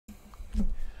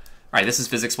All right, this is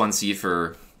Physics 1C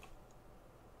for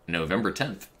November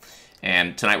 10th.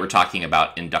 And tonight we're talking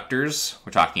about inductors.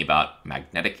 We're talking about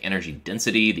magnetic energy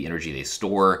density, the energy they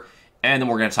store, and then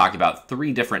we're going to talk about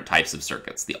three different types of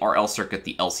circuits: the RL circuit,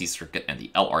 the LC circuit, and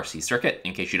the LRC circuit.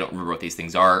 In case you don't remember what these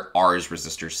things are, R is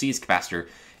resistor, C is capacitor,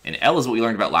 and L is what we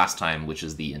learned about last time, which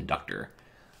is the inductor.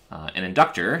 An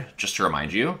inductor, just to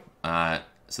remind you,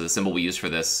 so the symbol we use for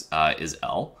this is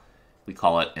L. We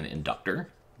call it an inductor.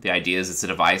 The idea is it's a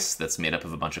device that's made up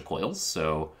of a bunch of coils,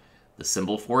 so the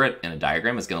symbol for it in a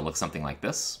diagram is going to look something like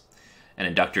this. An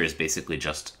inductor is basically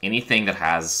just anything that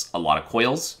has a lot of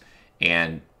coils,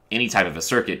 and any type of a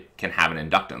circuit can have an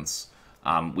inductance.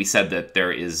 We said that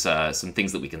there is some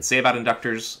things that we can say about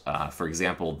inductors. For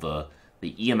example, the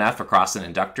EMF across an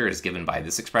inductor is given by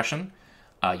this expression.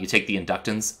 You take the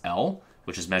inductance L,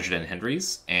 which is measured in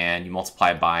henries, and you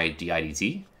multiply by di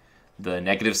dt. The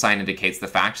negative sign indicates the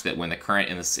fact that when the current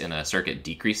in a circuit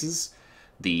decreases,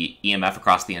 the EMF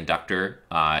across the inductor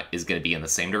is going to be in the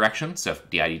same direction. So if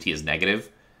di dt is negative,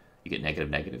 you get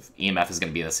negative, negative. EMF is going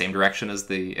to be in the same direction as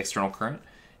the external current.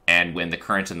 And when the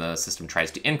current in the system tries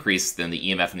to increase, then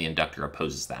the EMF in the inductor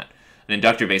opposes that. An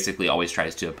inductor basically always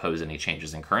tries to oppose any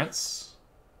changes in currents.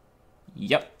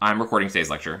 Yep, I'm recording today's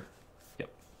lecture.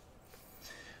 Yep.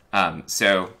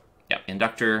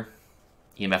 Inductor,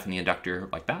 EMF in the inductor,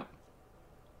 like that.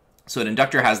 So an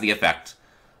inductor has the effect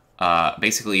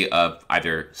basically of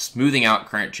either smoothing out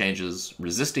current changes,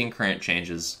 resisting current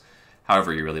changes,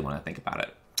 however you really want to think about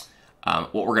it.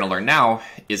 What we're going to learn now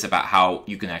is about how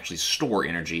you can actually store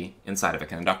energy inside of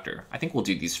an inductor. I think we'll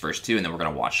do these first two, and then we're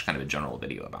going to watch kind of a general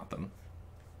video about them.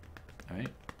 All right.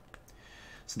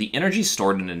 So the energy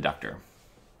stored in an inductor.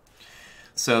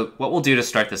 So what we'll do to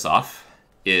start this off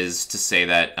is to say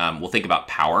that we'll think about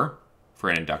power for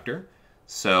an inductor.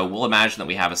 So we'll imagine that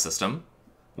we have a system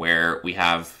where we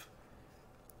have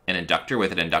an inductor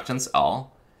with an inductance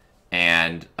L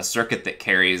and a circuit that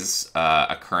carries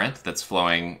a current that's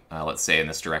flowing, let's say, in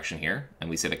this direction here, and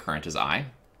we say the current is I.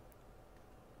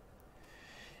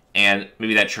 And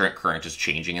maybe that current is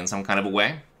changing in some kind of a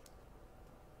way.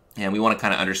 And we want to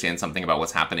kind of understand something about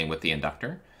what's happening with the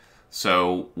inductor.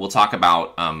 So we'll talk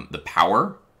about the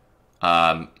power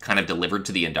kind of delivered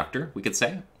to the inductor, we could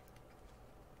say.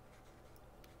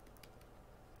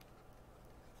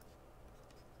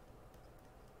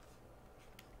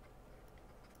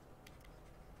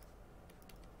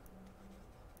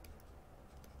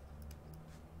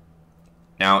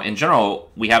 Now, in general,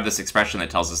 we have this expression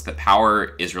that tells us that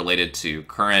power is related to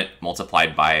current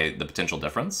multiplied by the potential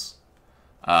difference,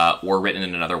 or written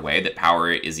in another way, that power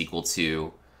is equal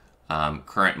to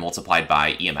current multiplied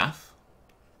by EMF.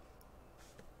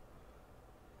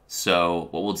 So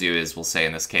what we'll do is we'll say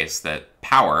in this case that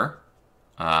power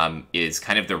is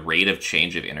kind of the rate of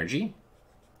change of energy,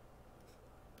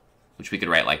 which we could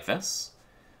write like this.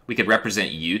 We could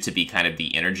represent U to be kind of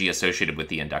the energy associated with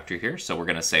the inductor here. So we're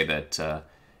going to say that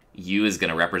U is going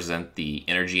to represent the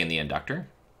energy in the inductor.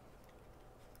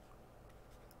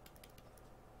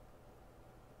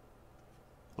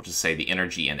 We'll just say the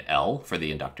energy in L for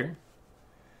the inductor.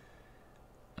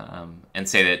 And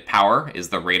say that power is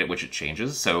the rate at which it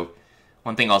changes. So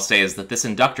one thing I'll say is that this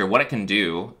inductor, what it can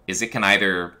do is it can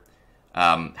either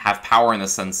have power in the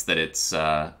sense that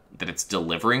it's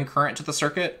delivering current to the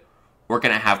circuit, we're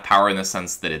going to have power in the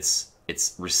sense that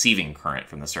it's receiving current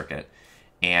from the circuit.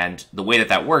 And the way that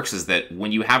that works is that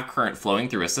when you have current flowing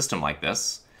through a system like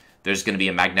this, there's going to be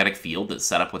a magnetic field that's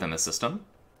set up within the system.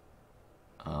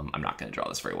 I'm not going to draw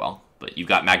this very well, but you've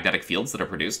got magnetic fields that are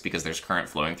produced because there's current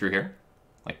flowing through here,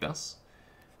 like this.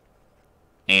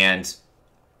 And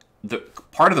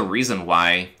part of the reason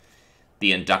why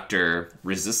the inductor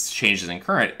resists changes in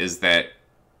current is that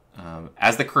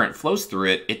as the current flows through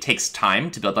it, it takes time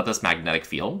to build up this magnetic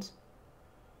field.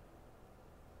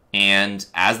 And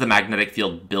as the magnetic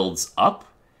field builds up,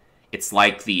 it's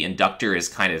like the inductor is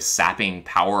kind of sapping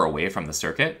power away from the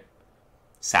circuit,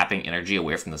 sapping energy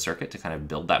away from the circuit to kind of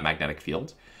build that magnetic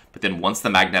field. But then once the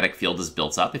magnetic field is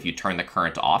built up, if you turn the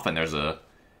current off and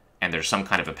there's some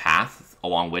kind of a path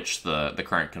along which the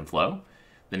current can flow,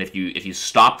 then if you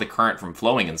stop the current from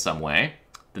flowing in some way,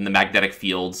 then the magnetic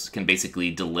fields can basically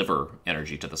deliver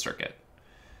energy to the circuit.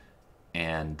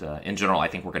 And in general, I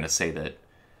think we're going to say that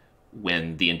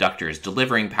when the inductor is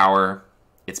delivering power,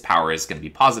 its power is going to be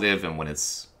positive, and when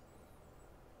it's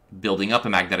building up a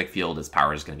magnetic field, its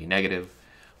power is going to be negative.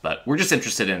 But we're just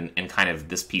interested in kind of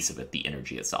this piece of it, the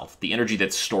energy itself, the energy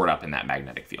that's stored up in that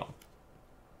magnetic field.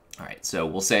 All right, so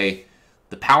we'll say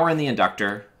the power in the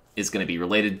inductor is going to be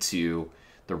related to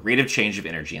the rate of change of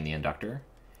energy in the inductor,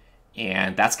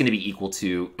 and that's going to be equal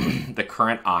to the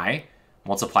current I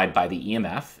multiplied by the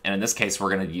EMF. And in this case, we're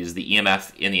going to use the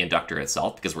EMF in the inductor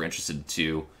itself because we're interested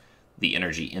to the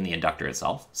energy in the inductor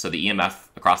itself. So the EMF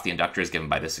across the inductor is given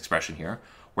by this expression here.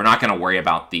 We're not going to worry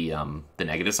about the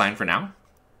negative sign for now,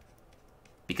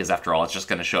 because after all, it's just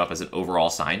going to show up as an overall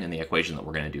sign in the equation that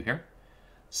we're going to do here.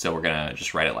 So we're going to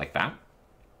just write it like that.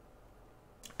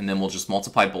 And then we'll just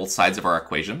multiply both sides of our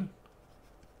equation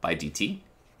by dt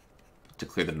to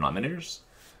clear the denominators.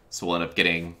 So we'll end up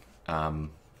getting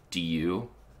du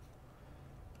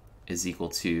is equal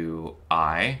to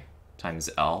I times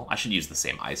L. I should use the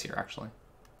same i's here, actually.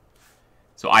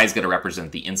 So I is going to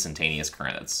represent the instantaneous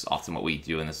current. That's often what we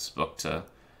do in this book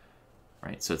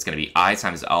right? So it's going to be I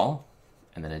times L,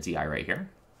 and then a di right here.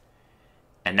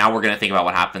 And now we're going to think about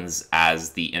what happens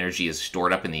as the energy is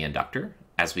stored up in the inductor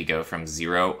as we go from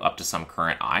 0 up to some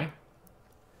current I.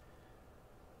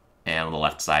 And on the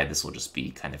left side, this will just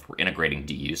be kind of, we're integrating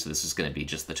du, so this is going to be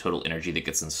just the total energy that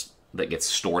gets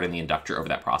stored in the inductor over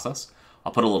that process.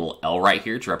 I'll put a little L right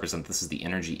here to represent this is the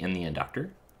energy in the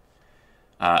inductor.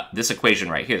 This equation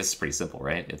right here, this is pretty simple,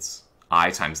 right? It's I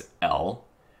times L.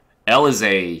 L is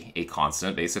a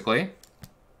constant, basically,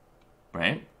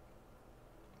 right?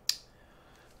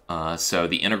 So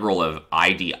the integral of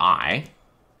I di,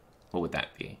 what would that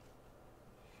be?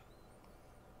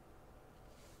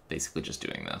 Basically just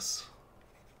doing this.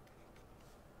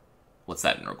 What's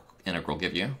that integral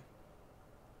give you?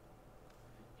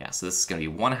 Yeah, so this is going to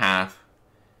be 1/2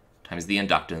 times the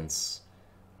inductance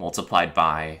multiplied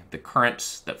by the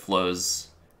current that flows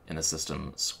in the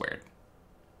system squared.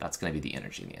 That's going to be the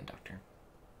energy in the inductor.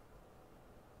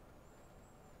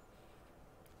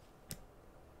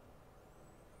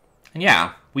 And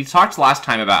yeah, we talked last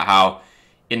time about how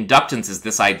inductance is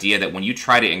this idea that when you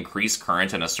try to increase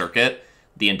current in a circuit,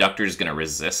 the inductor is going to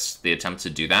resist the attempt to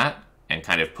do that and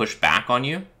kind of push back on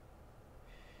you.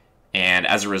 And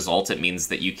as a result, it means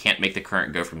that you can't make the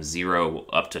current go from 0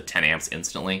 up to 10 amps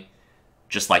instantly.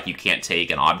 Just like you can't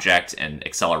take an object and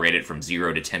accelerate it from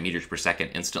 0 to 10 meters per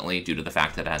second instantly due to the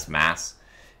fact that it has mass.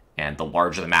 And the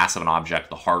larger the mass of an object,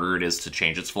 the harder it is to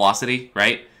change its velocity,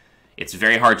 right? It's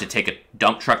very hard to take a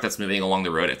dump truck that's moving along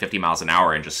the road at 50 miles an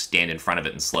hour and just stand in front of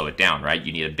it and slow it down, right?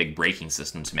 You need a big braking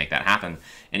system to make that happen.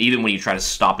 And even when you try to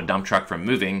stop a dump truck from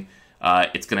moving,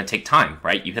 it's going to take time,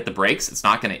 right? You hit the brakes, it's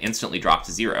not going to instantly drop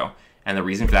to 0. And the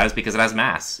reason for that is because it has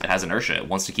mass. It has inertia. It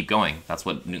wants to keep going. That's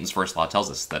what Newton's first law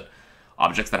tells us, that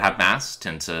objects that have mass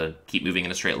tend to keep moving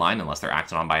in a straight line unless they're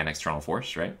acted on by an external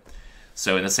force, right?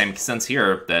 So in the same sense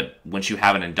here, that once you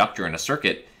have an inductor in a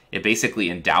circuit, it basically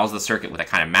endows the circuit with a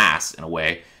kind of mass in a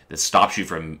way that stops you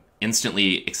from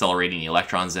instantly accelerating the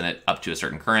electrons in it up to a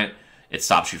certain current. It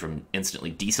stops you from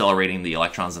instantly decelerating the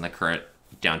electrons in the current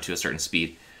down to a certain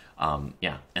speed.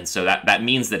 And so that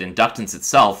means that inductance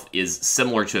itself is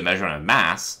similar to a measurement of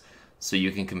mass. So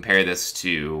you can compare this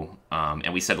to,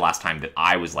 and we said last time that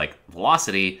I was like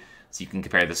velocity, so you can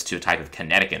compare this to a type of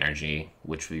kinetic energy,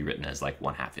 which would be written as like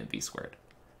 1/2 mv squared.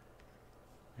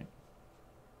 Right.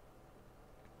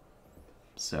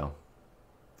 So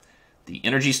the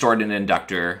energy stored in an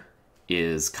inductor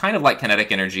is kind of like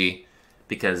kinetic energy,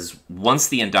 because once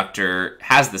the inductor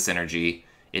has this energy,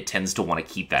 it tends to want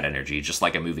to keep that energy, just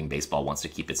like a moving baseball wants to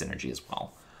keep its energy as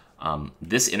well.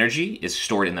 This energy is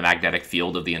stored in the magnetic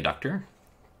field of the inductor.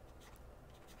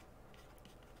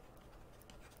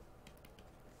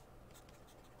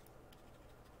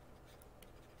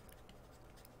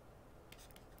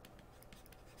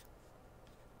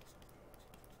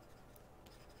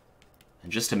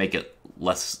 And just to make it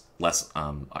less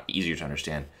easier to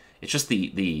understand, it's just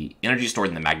the energy stored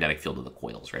in the magnetic field of the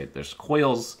coils, right? There's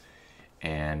coils,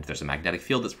 and there's a magnetic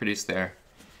field that's produced there.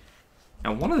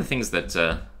 Now, one of the things that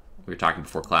we were talking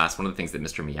before class, one of the things that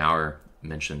Mr. Meower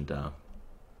mentioned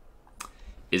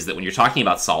is that when you're talking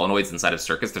about solenoids inside of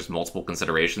circuits, there's multiple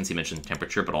considerations. He mentioned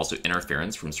temperature, but also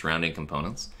interference from surrounding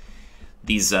components.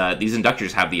 These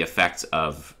inductors have the effect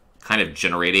of kind of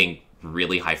generating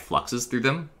really high fluxes through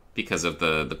them because of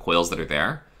the coils that are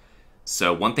there.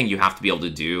 So one thing you have to be able to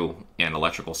do in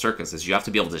electrical circuits is you have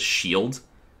to be able to shield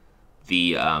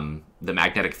the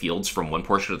magnetic fields from one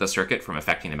portion of the circuit from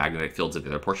affecting the magnetic fields of the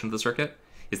other portion of the circuit.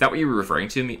 Is that what you were referring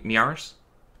to, Meowers?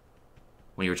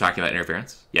 When you were talking about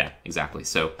interference? Yeah, exactly.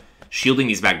 So shielding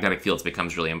these magnetic fields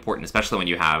becomes really important, especially when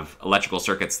you have electrical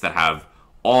circuits that have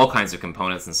all kinds of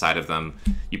components inside of them.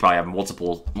 You probably have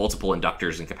multiple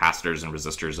inductors and capacitors and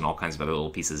resistors and all kinds of other little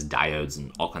pieces, diodes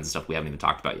and all kinds of stuff we haven't even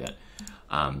talked about yet.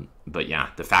 But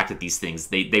yeah, the fact that these things,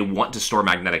 they want to store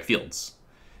magnetic fields.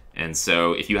 And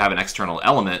so if you have an external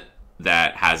element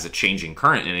that has a changing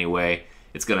current in any way,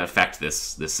 it's going to affect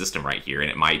this system right here,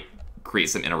 and it might create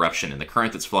some interruption in the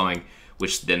current that's flowing,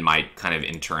 which then might kind of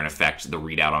in turn affect the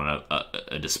readout on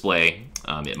a display.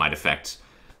 It might affect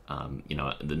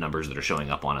the numbers that are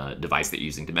showing up on a device that you're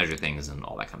using to measure things and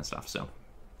all that kind of stuff. So,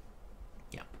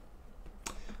 yeah.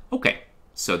 Okay,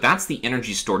 so that's the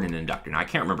energy stored in an inductor. Now, I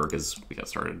can't remember because we got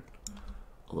started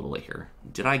a little late here.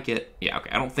 Did I get... Yeah,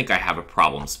 okay. I don't think I have a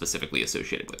problem specifically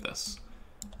associated with this.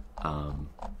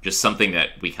 Just something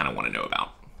that we kind of want to know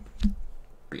about.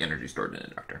 The energy stored in an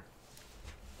inductor.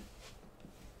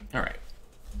 All right.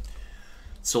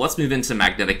 So let's move into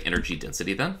magnetic energy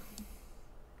density then.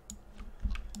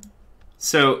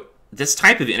 So this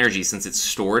type of energy, since it's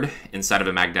stored inside of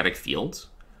a magnetic field,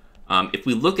 if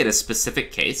we look at a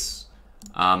specific case,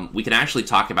 we can actually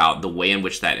talk about the way in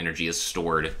which that energy is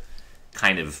stored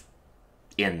kind of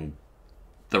in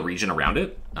the region around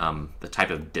it, the type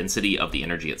of density of the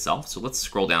energy itself. So let's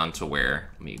scroll down to where,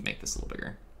 let me make this a little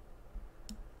bigger.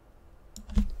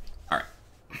 All right.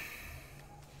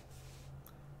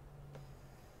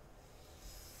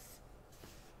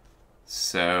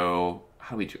 So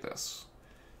how do we do this?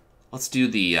 Let's do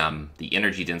the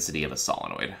energy density of a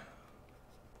solenoid.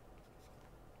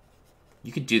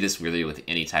 You could do this really with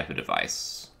any type of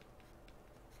device,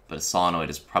 but a solenoid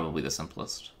is probably the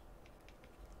simplest.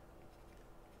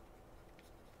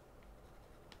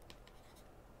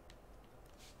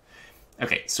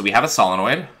 Okay, so we have a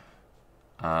solenoid.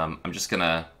 I'm just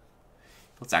gonna,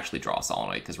 let's actually draw a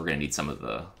solenoid because we're gonna need some of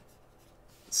the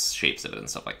shapes of it and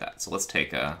stuff like that. So let's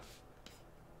take something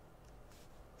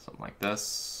like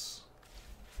this.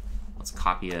 Let's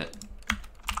copy it.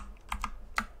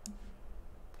 Put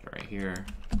it right here.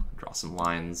 Draw some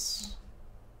lines.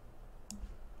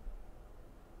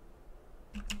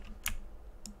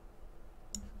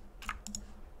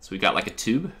 So we got like a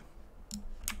tube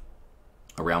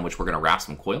around which we're going to wrap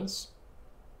some coils.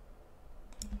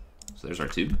 So there's our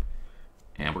tube.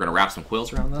 And we're going to wrap some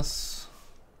coils around this.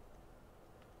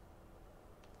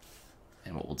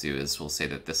 And what we'll do is we'll say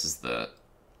that this is the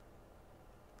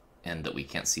end that we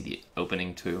can't see the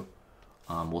opening to.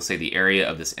 We'll say the area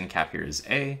of this end cap here is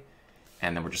A,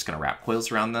 and then we're just going to wrap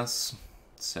coils around this.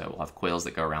 So we'll have coils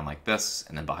that go around like this,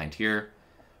 and then behind here,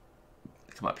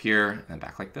 come up here, and then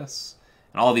back like this.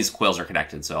 And all of these coils are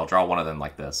connected, so I'll draw one of them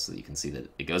like this so that you can see that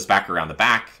it goes back around the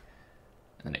back,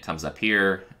 and then it comes up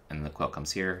here, and then the coil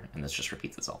comes here, and this just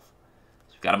repeats itself.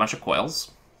 So we've got a bunch of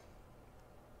coils.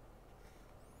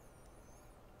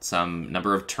 Some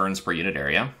number of turns per unit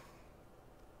area.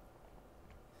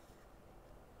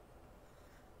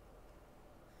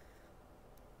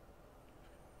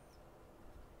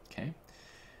 Okay.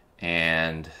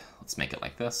 And let's make it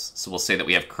like this. So we'll say that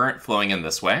we have current flowing in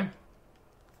this way. And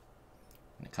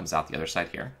it comes out the other side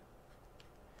here.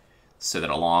 So that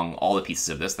along all the pieces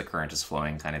of this, the current is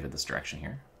flowing kind of in this direction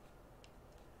here.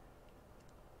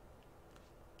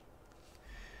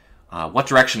 What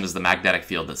direction is the magnetic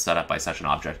field that's set up by such an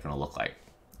object going to look like?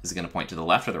 Is it going to point to the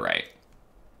left or the right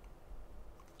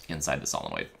inside the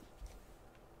solenoid?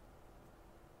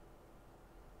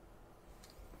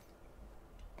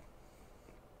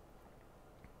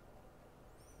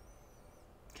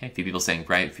 Okay, a few people saying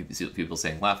right, a few people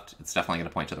saying left. It's definitely going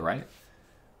to point to the right.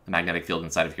 The magnetic field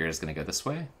inside of here is going to go this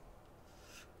way.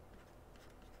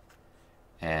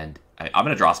 And I'm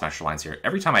going to draw some extra lines here.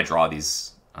 Every time I draw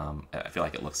these, I feel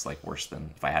like it looks like worse than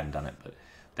if I hadn't done it. But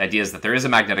the idea is that there is a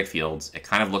magnetic field. It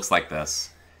kind of looks like this.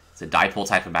 It's a dipole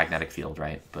type of magnetic field,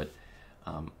 right? But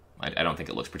I don't think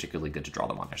it looks particularly good to draw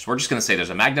them on there. So we're just going to say there's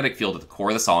a magnetic field at the core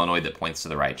of the solenoid that points to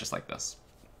the right, just like this.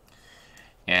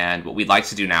 And what we'd like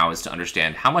to do now is to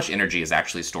understand how much energy is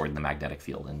actually stored in the magnetic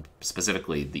field, and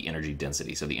specifically the energy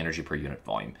density, so the energy per unit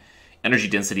volume. Energy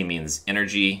density means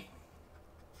energy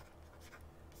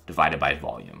divided by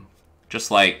volume. Just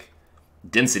like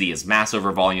density is mass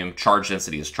over volume, charge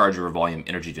density is charge over volume,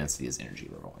 energy density is energy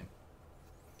over volume.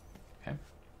 Okay.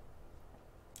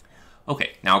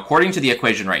 Okay, now according to the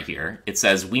equation right here, it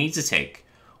says we need to take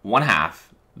 1/2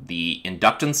 the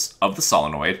inductance of the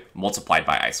solenoid multiplied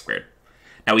by I squared.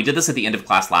 Now, we did this at the end of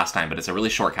class last time, but it's a really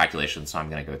short calculation, so I'm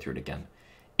going to go through it again.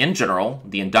 In general,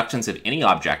 the inductance of any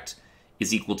object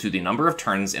is equal to the number of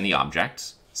turns in the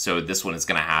object. So this one is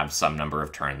going to have some number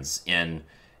of turns in,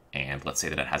 and let's say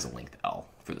that it has a length L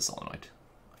for the solenoid.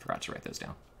 I forgot to write those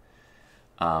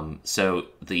down. So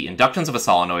the inductance of a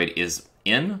solenoid is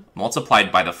N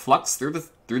multiplied by the flux through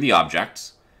the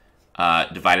object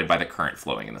divided by the current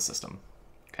flowing in the system.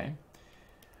 Okay.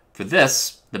 For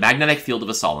this, the magnetic field of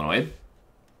a solenoid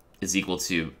is equal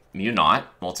to mu naught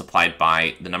multiplied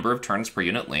by the number of turns per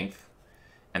unit length,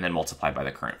 and then multiplied by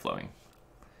the current flowing.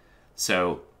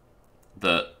 So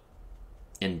the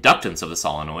inductance of the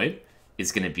solenoid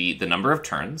is going to be the number of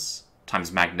turns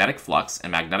times magnetic flux,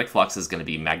 and magnetic flux is going to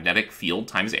be magnetic field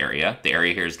times area. The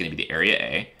area here is going to be the area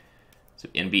A, so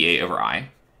NBA over I.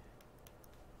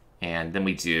 And then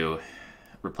we do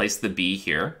replace the B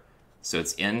here, so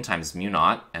it's N times mu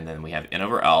naught, and then we have N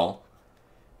over L,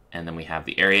 and then we have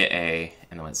the area A,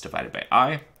 and then it's divided by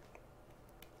I.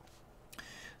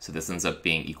 So this ends up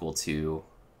being equal to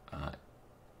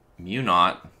mu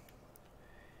naught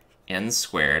N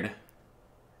squared.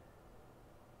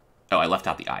 Oh, I left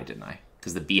out the I, didn't I?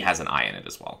 Because the B has an I in it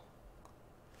as well.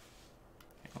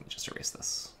 Okay, let me just erase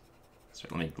this. So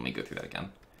let me go through that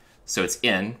again. So it's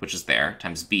N, which is there,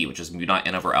 times B, which is mu naught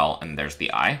N over L, and there's the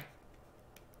I,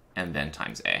 and then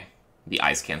times A. The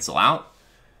I's cancel out,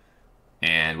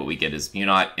 and what we get is mu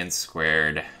naught N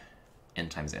squared N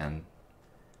times N,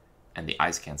 and the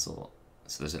I's cancel,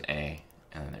 so there's an A,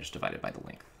 and then there's divided by the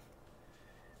length.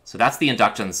 So that's the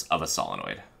inductance of a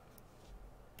solenoid.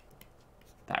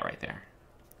 That right there.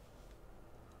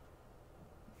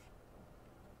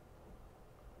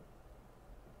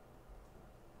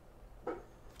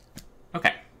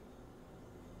 Okay.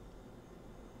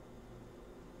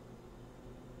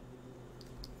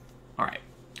 All right.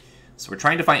 So we're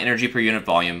trying to find energy per unit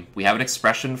volume. We have an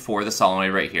expression for the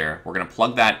solenoid right here. We're going to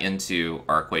plug that into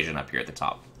our equation up here at the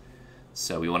top.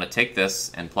 So we want to take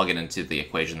this and plug it into the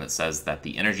equation that says that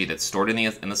the energy that's stored in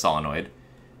the solenoid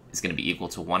is going to be equal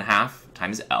to 1/2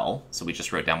 times L. So we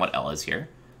just wrote down what L is here.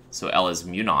 So L is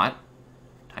mu naught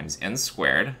times N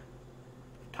squared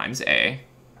times A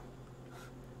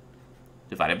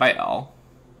divided by L.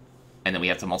 And then we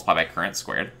have to multiply by current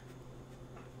squared.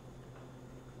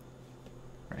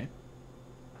 Right?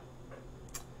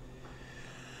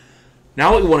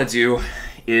 Now what we want to do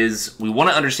is we want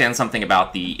to understand something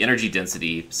about the energy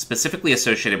density specifically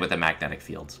associated with a magnetic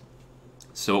field.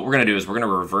 So what we're going to do is we're going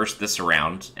to reverse this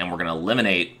around, and we're going to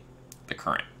eliminate the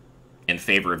current in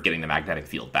favor of getting the magnetic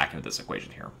field back into this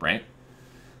equation here, right?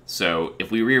 So if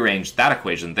we rearrange that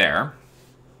equation there,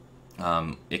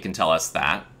 it can tell us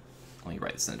that, let me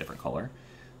write this in a different color.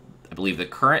 I believe the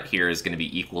current here is going to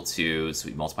be equal to, so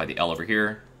we multiply the L over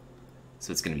here,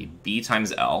 so it's going to be B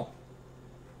times L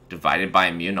divided by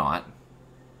mu naught,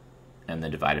 and then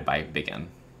divided by big N.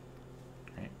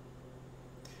 Right?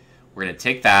 We're going to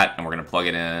take that and we're going to plug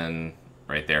it in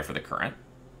right there for the current.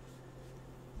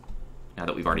 Now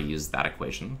that we've already used that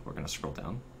equation, we're going to scroll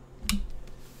down.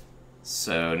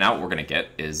 So now what we're going to get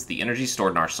is the energy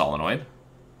stored in our solenoid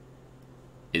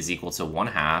is equal to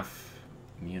 1/2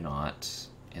 mu naught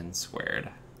N squared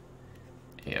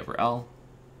A over L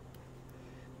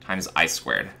times I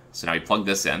squared. So now we plug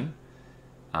this in.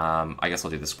 I guess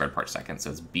I'll do the squared part second. So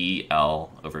it's BL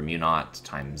over mu naught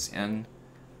times N.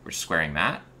 We're squaring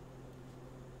that.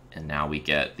 And now we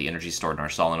get the energy stored in our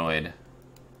solenoid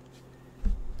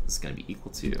is going to be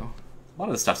equal to, a lot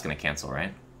of this stuff's going to cancel,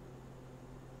 right?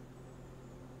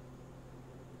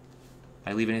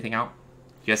 Did I leave anything out?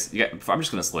 Yes, I'm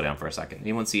just going to slow down for a second.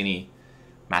 Anyone see any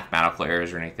mathematical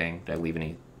errors or anything? Did I leave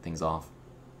any things off?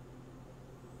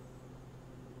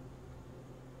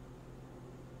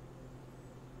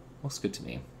 Looks good to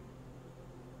me.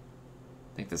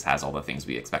 I think this has all the things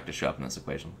we expect to show up in this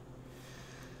equation.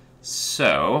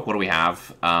 So, what do we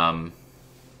have?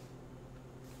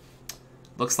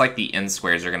 Looks like the N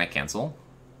squares are going to cancel.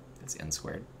 It's N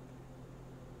squared.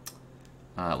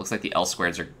 Looks like the L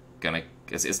squareds are going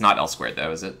to... It's not L squared,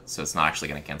 though, is it? So it's not actually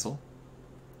going to cancel.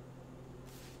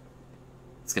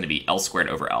 It's going to be L squared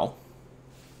over L.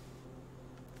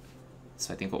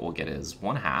 So I think what we'll get is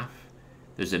 1/2.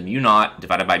 There's a mu naught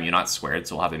divided by mu naught squared,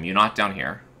 so we'll have a mu naught down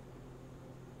here.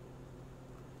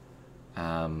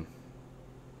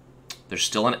 There's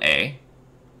still an A.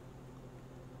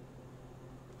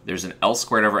 There's an L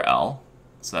squared over L,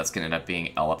 so that's going to end up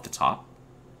being L up the top.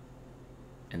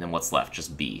 And then what's left?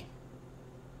 Just B.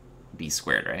 B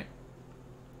squared, right?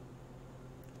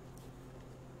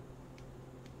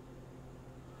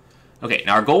 Okay,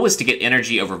 now our goal was to get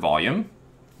energy over volume.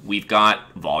 We've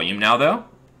got volume now, though.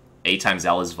 A times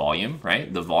L is volume,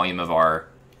 right? The volume of our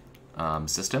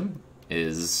system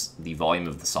is the volume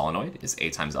of the solenoid, is A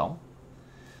times L.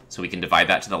 So we can divide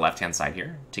that to the left-hand side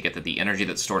here to get that the energy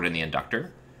that's stored in the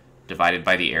inductor divided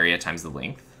by the area times the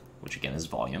length, which again is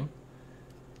volume,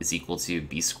 is equal to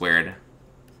B squared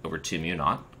over 2 mu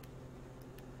naught.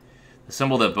 The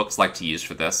symbol that books like to use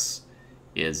for this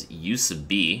is U sub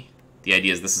B. The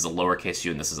idea is this is a lowercase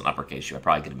u and this is an uppercase u. I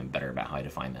probably could have been better about how I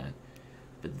define that.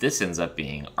 But this ends up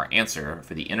being our answer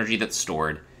for the energy that's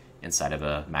stored inside of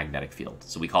a magnetic field.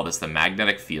 So we call this the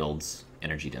magnetic field's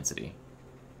energy density,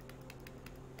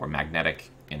 or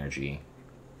magnetic energy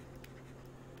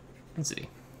density.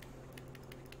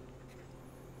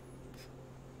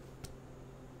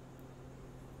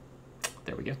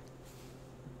 There we go.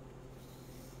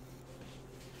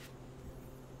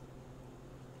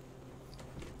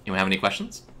 Anyone have any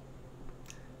questions?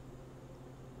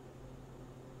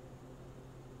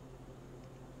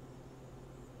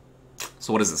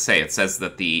 So what does it say? It says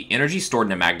that the energy stored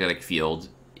in a magnetic field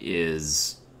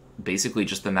is basically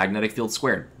just the magnetic field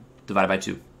squared, divided by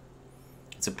 2.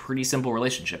 It's a pretty simple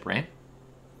relationship, right?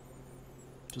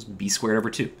 Just b squared over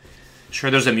 2.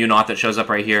 Sure, there's a mu naught that shows up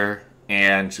right here,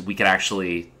 and we could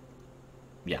actually,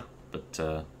 yeah,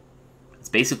 but it's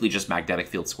basically just magnetic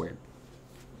field squared.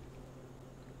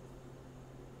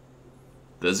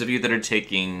 Those of you that are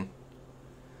taking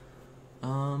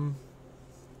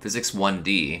Physics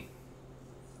 1D,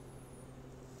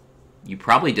 you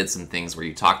probably did some things where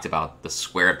you talked about the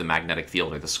square of the magnetic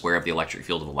field or the square of the electric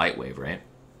field of a light wave, right?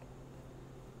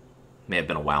 May have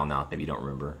been a while now. Maybe you don't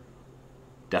remember.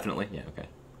 Definitely? Yeah, okay.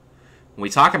 When we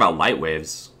talk about light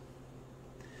waves,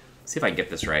 let's see if I can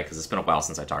get this right, because it's been a while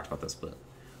since I talked about this, but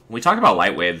when we talk about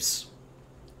light waves,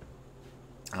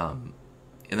 in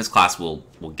this class we'll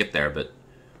get there, but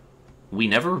we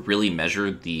never really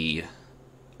measured the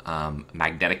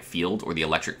magnetic field or the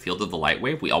electric field of the light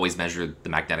wave. We always measured the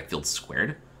magnetic field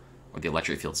squared, or the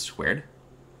electric field squared.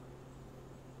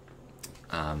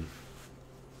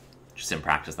 Just in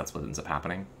practice, that's what ends up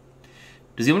happening.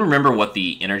 Does anyone remember what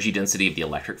the energy density of the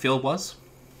electric field was?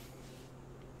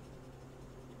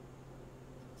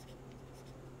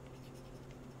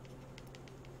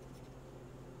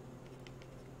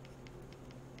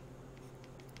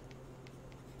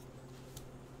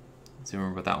 Does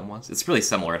anyone remember what that one was? It's really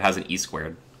similar. It has an E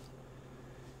squared.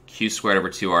 Q squared over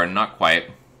 2R, not quite.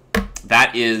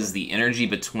 That is the energy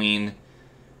between,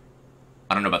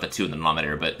 I don't know about the 2 in the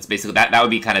denominator, but it's basically, that would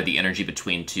be kind of the energy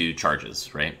between 2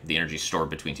 charges, right? The energy stored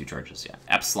between 2 charges, yeah.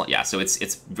 Epsilon, yeah, so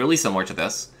it's really similar to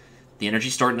this. The energy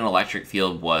stored in an electric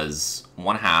field was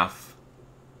 1/2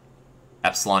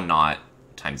 epsilon naught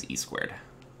times E squared.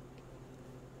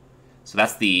 So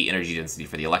that's the energy density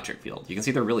for the electric field. You can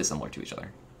see they're really similar to each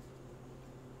other.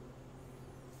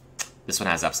 This one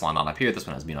has epsilon naught up here, this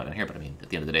one has mu naught down here, but I mean, at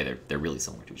the end of the day, they're really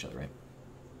similar to each other, right?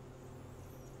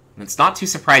 And it's not too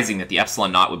surprising that the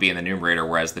epsilon naught would be in the numerator,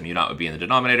 whereas the mu naught would be in the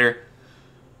denominator.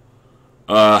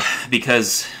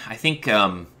 Because I think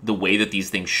the way that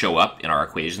these things show up in our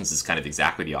equations is kind of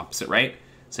exactly the opposite, right?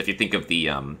 So if you think of the,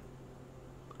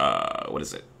 what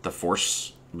is it? The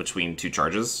force between 2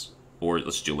 charges, or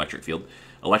let's do electric field.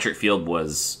 Electric field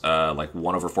was like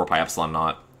 1 over 4 pi epsilon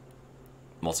naught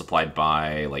multiplied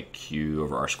by like Q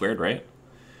over R squared, right?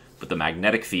 But the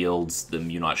magnetic fields, the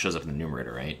mu naught shows up in the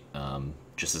numerator, right?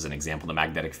 Just as an example, the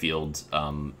magnetic field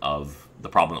of the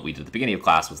problem that we did at the beginning of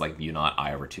class was like mu naught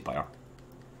I over 2 pi R.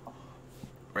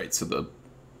 Right, so the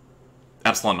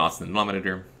epsilon naught's in the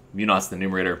denominator, mu naught's in the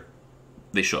numerator,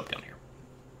 they show up down here.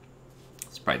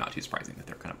 It's probably not too surprising that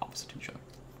they're kind of opposite to each other.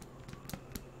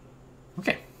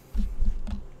 Okay.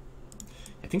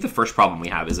 I think the first problem we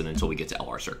have isn't until we get to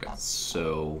LR circuits.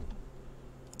 So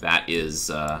that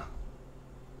is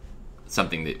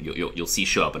something that you'll see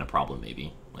show up in a problem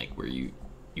maybe, like where you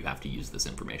have to use this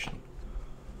information.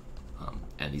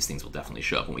 And these things will definitely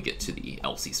show up when we get to the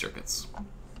LC circuits.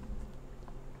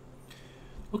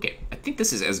 Okay, I think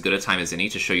this is as good a time as any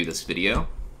to show you this video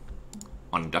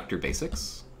on inductor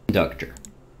basics. Inductor.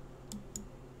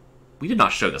 We did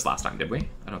not show this last time, did we?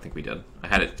 I don't think we did. I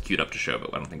had it queued up to show,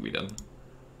 but I don't think we did.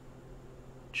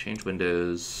 Change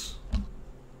windows.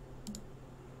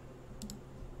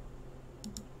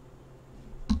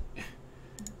 I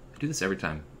do this every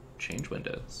time. Change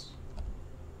windows.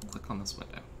 Click on this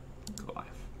window. Go live.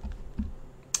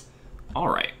 All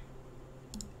right.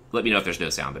 Let me know if there's no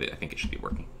sound, but I think it should be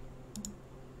working.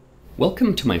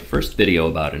 Welcome to my first video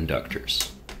about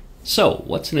inductors. So,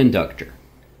 what's an inductor?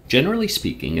 Generally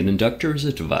speaking, an inductor is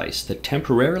a device that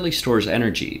temporarily stores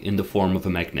energy in the form of a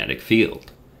magnetic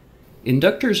field.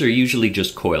 Inductors are usually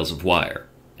just coils of wire,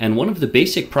 and one of the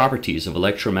basic properties of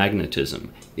electromagnetism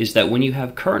is that when you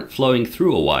have current flowing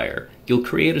through a wire, you'll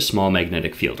create a small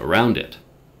magnetic field around it.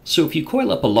 So if you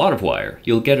coil up a lot of wire,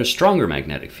 you'll get a stronger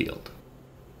magnetic field.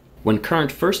 When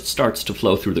current first starts to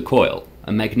flow through the coil,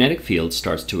 a magnetic field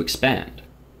starts to expand,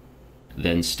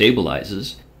 then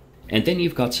stabilizes, and then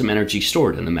you've got some energy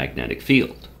stored in the magnetic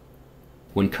field.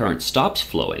 When current stops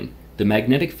flowing, the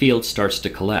magnetic field starts to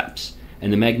collapse,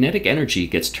 and the magnetic energy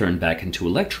gets turned back into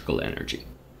electrical energy.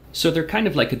 So they're kind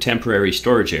of like a temporary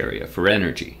storage area for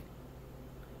energy.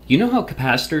 You know how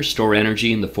capacitors store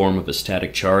energy in the form of a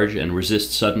static charge and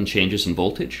resist sudden changes in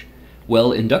voltage?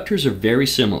 Well, inductors are very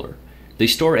similar. They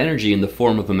store energy in the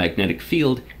form of a magnetic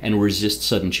field and resist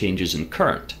sudden changes in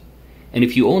current. And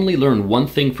if you only learn one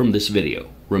thing from this video,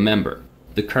 remember,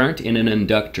 The current in an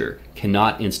inductor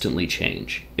cannot instantly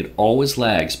change. It always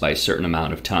lags by a certain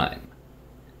amount of time.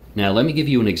 Now let me give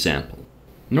you an example.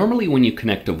 Normally when you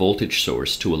connect a voltage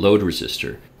source to a load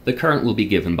resistor, the current will be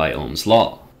given by Ohm's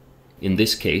law. In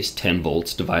this case, 10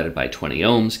 volts divided by 20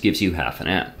 ohms gives you half an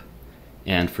amp.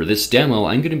 And for this demo,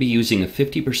 I'm going to be using a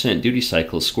 50% duty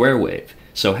cycle square wave,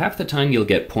 so half the time you'll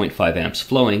get 0.5 amps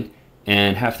flowing,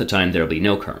 and half the time there'll be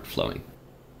no current flowing.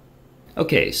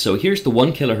 Okay, so here's the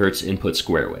 1 kilohertz input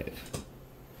square wave.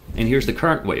 And here's the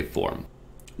current waveform.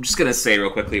 I'm just going to say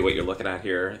real quickly what you're looking at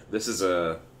here. This is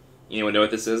a... Anyone know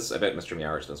what this is? I bet Mr.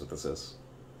 Meowers knows what this is.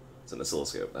 It's an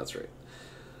oscilloscope, that's right.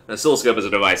 An oscilloscope is a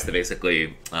device that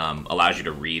basically allows you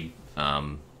to read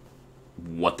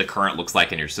what the current looks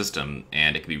like in your system,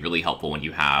 and it can be really helpful when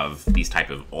you have these type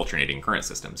of alternating current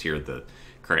systems. Here the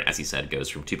current, as he said, goes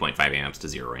from 2.5 amps to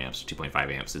 0 amps,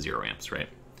 2.5 amps to 0 amps, right?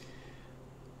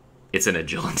 It's an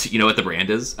Agilent. You know what the brand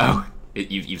is? Oh,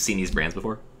 you've seen these brands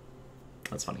before?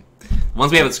 That's funny. The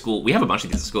ones we have at school, we have a bunch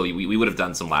of these at school. We would have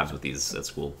done some labs with these at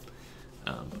school,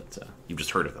 but you've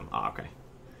just heard of them. Oh, okay.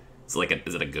 So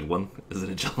is it a good one? Is it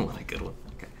a Agilent one a good one?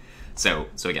 Okay. So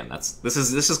again, this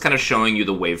is kind of showing you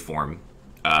the waveform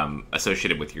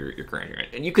associated with your current here,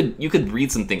 and you could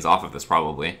read some things off of this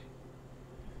probably.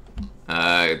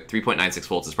 3.96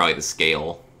 volts is probably the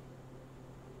scale.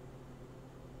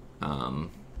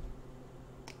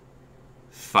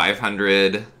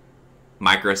 500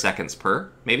 microseconds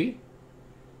per, maybe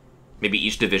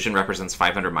each division represents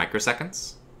 500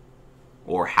 microseconds,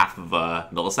 or half of a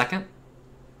millisecond.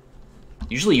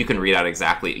 Usually you can read out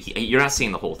exactly, you're not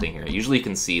seeing the whole thing here. Usually you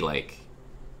can see like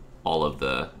all of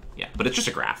the, yeah, but it's just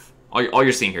a graph. All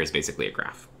you're seeing here is basically a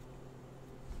graph.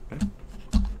 Okay.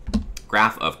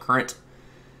 Graph of current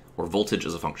or voltage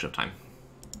as a function of time.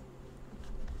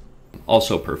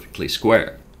 Also perfectly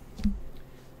square.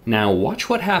 Now watch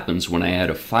what happens when I add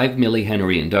a 5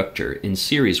 millihenry inductor in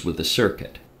series with the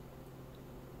circuit.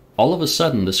 All of a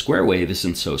sudden the square wave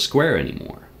isn't so square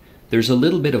anymore. There's a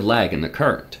little bit of lag in the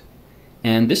current.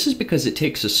 And this is because it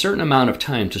takes a certain amount of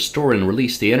time to store and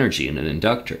release the energy in an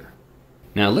inductor.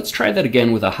 Now let's try that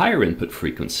again with a higher input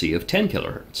frequency of 10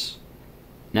 kHz.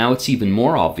 Now it's even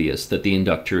more obvious that the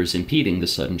inductor is impeding the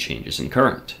sudden changes in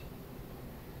current.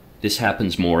 This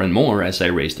happens more and more as I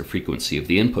raise the frequency of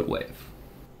the input wave.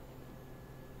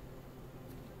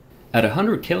 At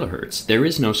 100 kHz, there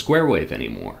is no square wave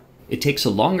anymore. It takes a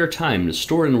longer time to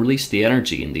store and release the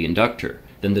energy in the inductor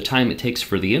than the time it takes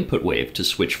for the input wave to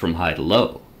switch from high to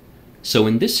low. So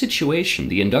in this situation,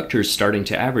 the inductor is starting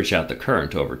to average out the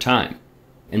current over time.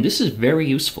 And this is very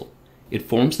useful. It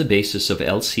forms the basis of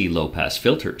LC low-pass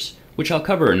filters, which I'll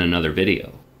cover in another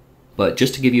video. But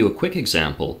just to give you a quick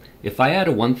example, if I add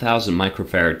a 1000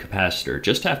 microfarad capacitor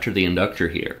just after the inductor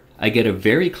here, I get a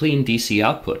very clean DC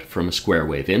output from a square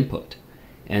wave input.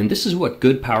 And this is what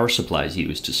good power supplies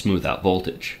use to smooth out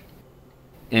voltage.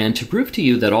 And to prove to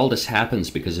you that all this happens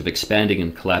because of expanding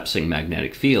and collapsing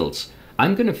magnetic fields,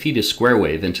 I'm going to feed a square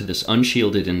wave into this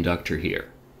unshielded inductor here.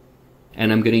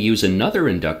 And I'm going to use another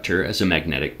inductor as a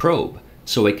magnetic probe,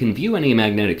 so I can view any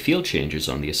magnetic field changes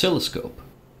on the oscilloscope.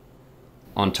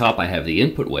 On top I have the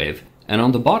input wave, and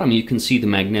on the bottom you can see the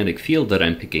magnetic field that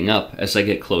I'm picking up as I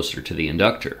get closer to the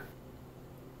inductor.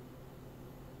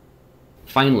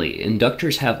 Finally,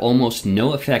 inductors have almost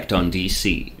no effect on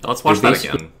DC. Let's watch that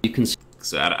again. You can see.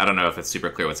 So I don't know if it's super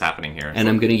clear what's happening here. And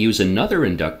I'm going to use another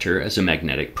inductor as a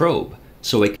magnetic probe,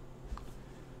 so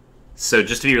So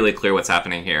just to be really clear what's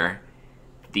happening here,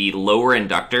 the lower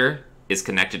inductor is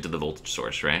connected to the voltage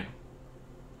source, right?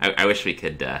 I wish we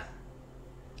could, I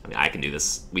mean, I can do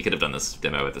this. We could have done this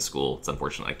demo at the school. It's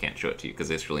unfortunate I can't show it to you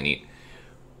because it's really neat.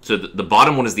 So the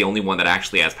bottom one is the only one that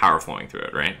actually has power flowing through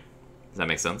it, right? Does that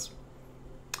make sense?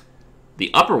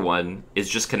 The upper one is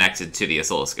just connected to the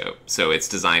oscilloscope, so it's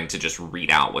designed to just read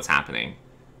out what's happening.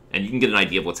 And you can get an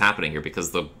idea of what's happening here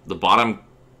because the bottom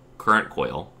current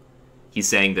coil, he's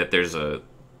saying that there's a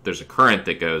current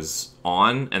that goes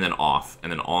on and then off,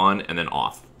 and then on and then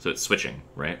off. So it's switching,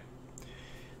 right?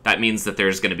 That means that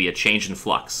there's going to be a change in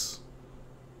flux,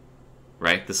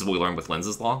 right? This is what we learned with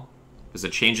Lenz's law. There's a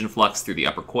change in flux through the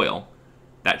upper coil.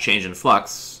 That change in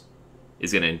flux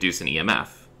is going to induce an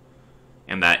EMF.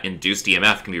 And that induced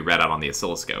EMF can be read out on the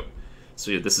oscilloscope.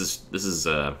 So this is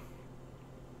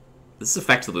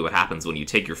effectively what happens when you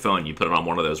take your phone, you put it on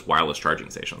one of those wireless charging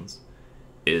stations,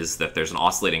 is that there's an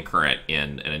oscillating current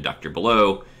in an inductor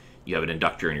below. You have an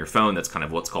inductor in your phone that's kind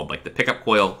of what's called like the pickup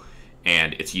coil,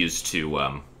 and it's used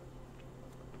to,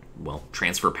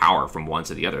 transfer power from one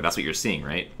to the other. That's what you're seeing,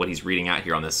 right? What he's reading out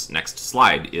here on this next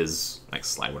slide,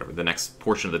 the next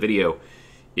portion of the video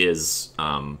is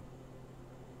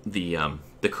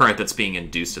the current that's being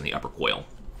induced in the upper coil.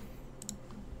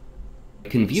 I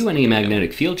can view any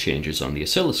magnetic field changes on the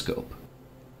oscilloscope.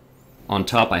 On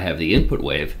top I have the input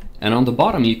wave, and on the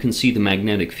bottom you can see the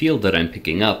magnetic field that I'm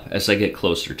picking up as I get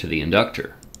closer to the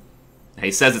inductor.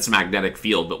 He says it's a magnetic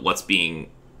field, but what's being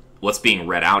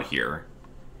read out here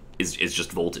is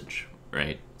just voltage,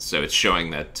 right? So it's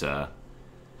showing that,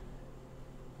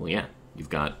 well, yeah, you've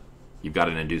got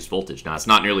an induced voltage. Now it's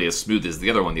not nearly as smooth as the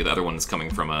other one. The other one is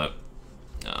coming from a,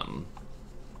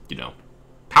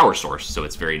 power source, so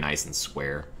it's very nice and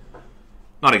square.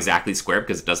 Not exactly square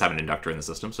because it does have an inductor in the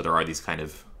system, so there are these kind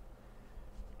of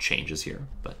changes here.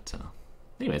 But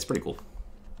anyway, it's pretty cool.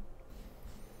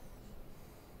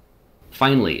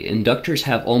 Finally, inductors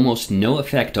have almost no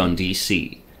effect on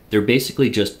DC. They're basically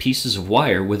just pieces of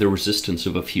wire with a resistance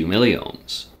of a few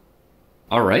milliohms.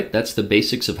 Alright, that's the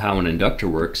basics of how an inductor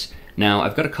works. Now,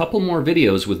 I've got a couple more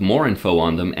videos with more info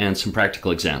on them and some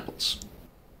practical examples.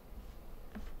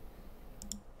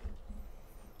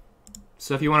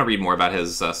 So if you want to read more about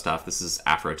his stuff, this is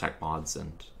Afrotech Mods,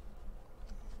 and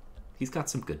he's got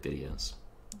some good videos.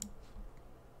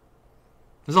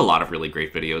 There's a lot of really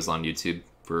great videos on YouTube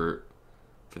for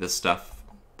this stuff.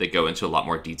 They go into a lot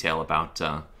more detail about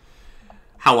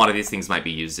how a lot of these things might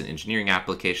be used in engineering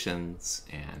applications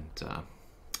and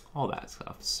all that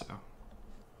stuff. So,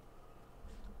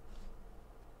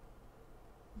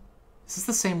 is this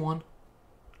the same one?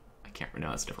 I can't remember.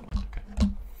 No, that's a different one. Okay.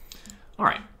 All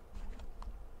right.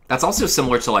 That's also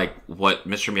similar to like what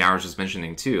Mr. Meowers was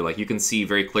mentioning too. Like you can see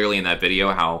very clearly in that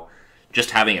video how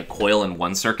just having a coil in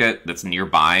one circuit that's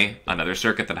nearby another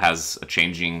circuit that has a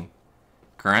changing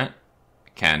current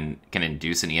can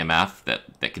induce an EMF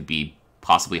that could be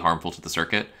possibly harmful to the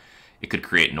circuit. It could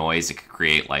create noise. It could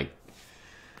create like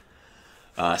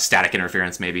static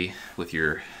interference maybe with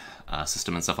your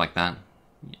system and stuff like that.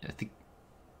 I think,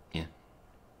 yeah.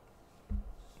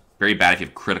 Very bad if you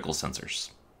have critical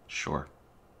sensors. Sure.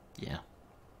 Yeah.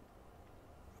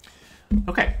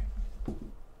 Okay.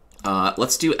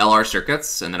 Let's do LR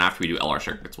circuits, and then after we do LR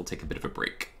circuits, we'll take a bit of a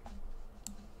break.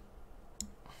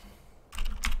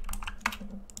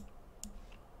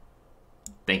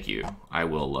 Thank you. I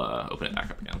will open it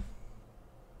back up again.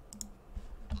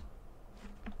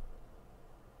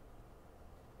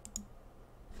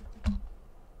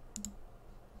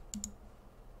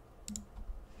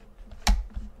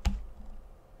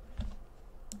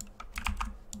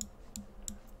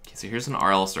 Okay, so here's an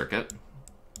RL circuit.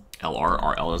 LR,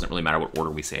 RL, doesn't really matter what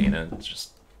order we say in it.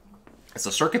 It's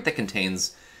a circuit that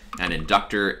contains an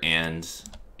inductor and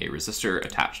a resistor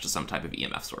attached to some type of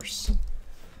EMF source.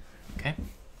 Okay.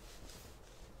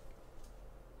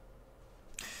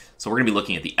 So we're going to be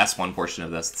looking at the S1 portion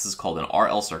of this. This is called an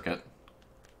RL circuit.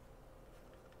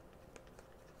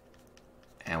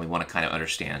 And we want to kind of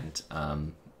understand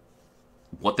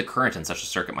what the current in such a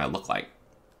circuit might look like.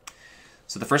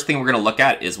 So the first thing we're going to look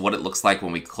at is what it looks like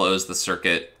when we close the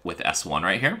circuit with S1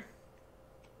 right here.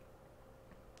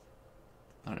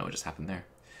 I don't know what just happened there.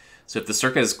 So if the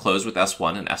circuit is closed with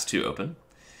S1 and S2 open,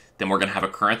 then we're going to have a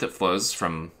current that flows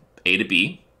from A to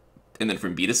B, and then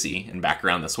from B to C, and back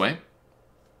around this way.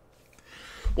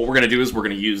 What we're going to do is we're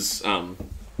going to use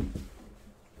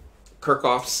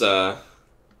Kirchhoff's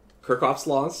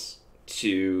laws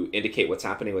to indicate what's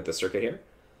happening with the circuit here.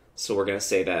 So we're going to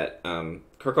say that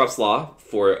Kirchhoff's law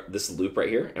for this loop right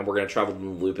here, and we're going to travel the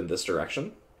loop in this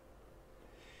direction.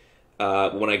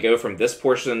 When I go from this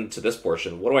portion to this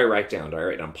portion, what do I write down? Do I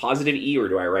write down positive E, or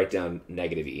do I write down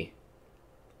negative E?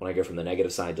 When I go from the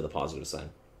negative side to the positive side.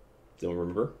 Do you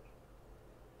remember?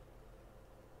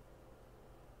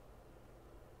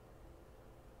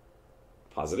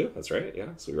 Positive, that's right, yeah.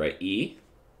 So we write E.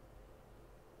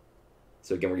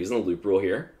 So again, we're using the loop rule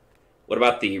here. What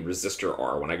about the resistor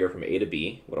R? When I go from A to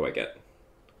B, what do I get?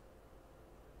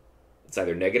 It's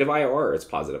either negative IR or it's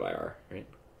positive IR, right?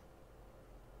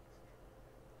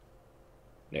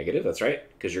 Negative, that's right,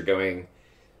 because you're going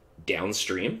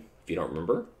downstream, if you don't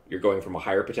remember. You're going from a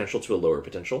higher potential to a lower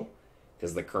potential,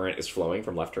 because the current is flowing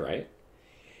from left to right.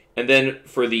 And then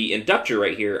for the inductor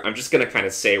right here, I'm just going to kind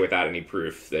of say without any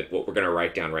proof that what we're going to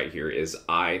write down right here is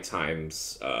I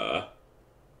times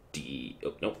D.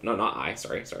 Oh, no, not I.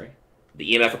 Sorry.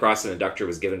 The EMF across an inductor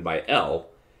was given by L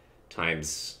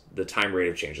times the time rate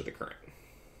of change of the current.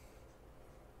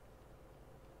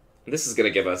 And this is going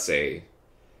to give us a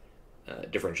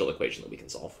differential equation that we can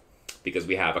solve, because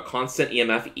we have a constant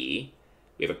EMF E,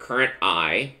 we have a current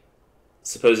I,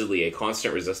 supposedly a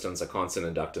constant resistance, a constant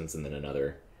inductance, and then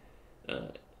another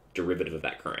derivative of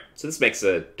that current. So this makes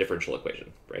a differential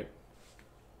equation, right?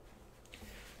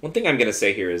 One thing I'm going to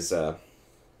say here is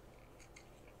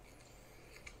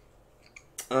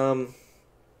You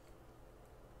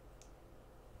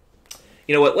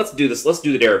know what? Let's do this. Let's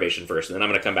do the derivation first, and then I'm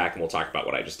going to come back and we'll talk about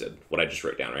what I just did, what I just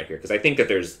wrote down right here, because I think that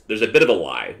there's a bit of a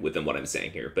lie within what I'm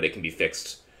saying here, but it can be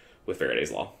fixed with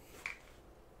Faraday's law.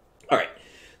 All right,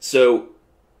 so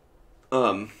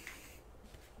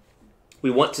we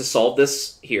want to solve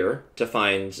this here to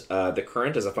find the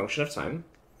current as a function of time.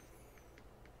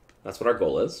 That's what our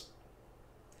goal is.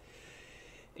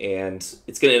 And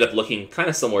it's going to end up looking kind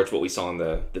of similar to what we saw in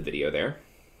the video there.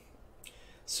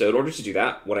 So in order to do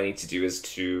that, what I need to do is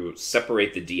to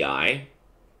separate the di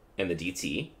and the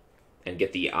dt and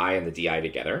get the I and the di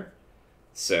together.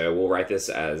 So we'll write this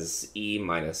as E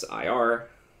minus IR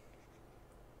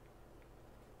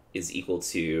is equal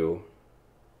to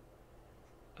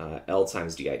L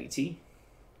times di dt.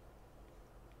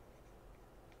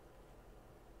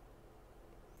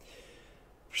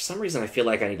 For some reason, I feel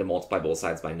like I need to multiply both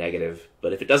sides by negative,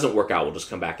 but if it doesn't work out, we'll just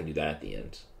come back and do that at the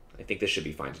end. I think this should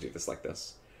be fine to do this like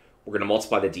this. We're going to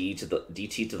multiply the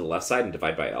dt to the left side and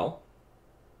divide by L.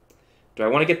 Do I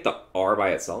want to get the R by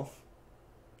itself?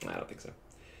 I don't think so.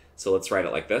 So let's write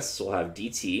it like this. So we'll have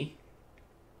dt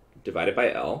divided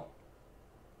by L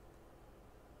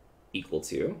equal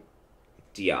to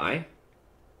di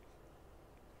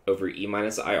over E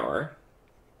minus IR.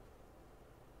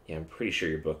 Yeah, I'm pretty sure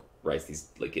your book writes these,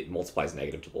 like it multiplies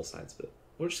negative to both sides, but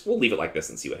we'll leave it like this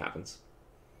and see what happens.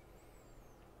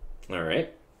 All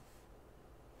right.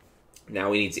 Now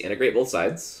we need to integrate both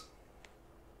sides.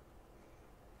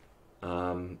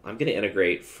 I'm going to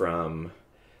integrate from,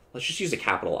 let's just use a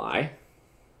capital I,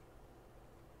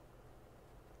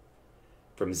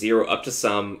 from 0 up to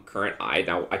some current I.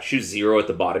 Now I choose 0 at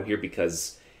the bottom here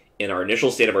because in our initial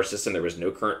state of our system there was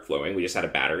no current flowing. We just had a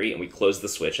battery and we closed the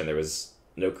switch and there was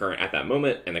no current at that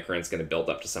moment, and the current's going to build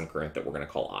up to some current that we're going to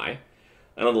call I.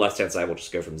 And on the left-hand side, we'll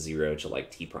just go from 0 to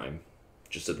like t prime,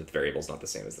 just so that the variable's not the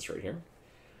same as this right here.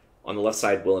 On the left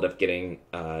side, we'll end up getting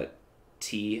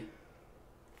t.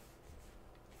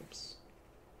 Oops.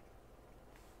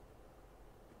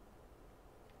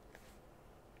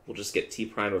 We'll just get t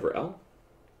prime over L.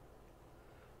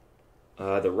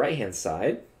 The right-hand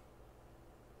side,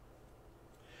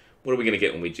 what are we going to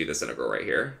get when we do this integral right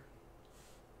here?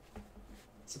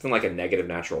 Something like a negative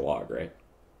natural log, right?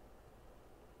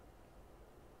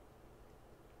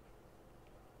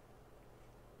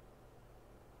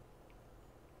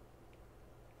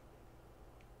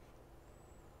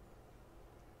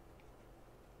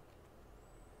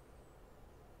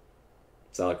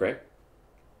 Does that look right?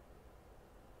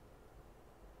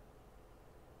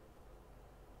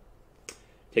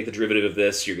 Take the derivative of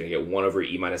this, you're going to get 1 over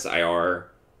E minus IR,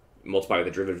 multiply with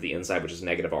the derivative of the inside, which is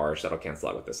negative R, so that'll cancel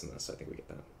out with this and this. So I think we get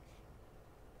that.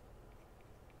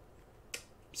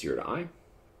 0 to I.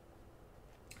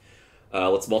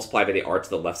 Let's multiply by the R to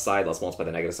the left side. Let's multiply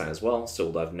the negative sign as well. So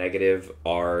we'll have negative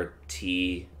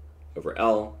RT over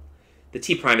L. The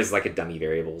T prime is like a dummy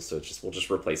variable, so we'll just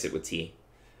replace it with T.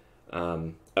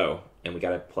 And we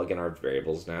got to plug in our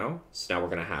variables now. So now we're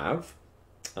going to have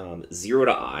 0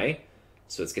 to I.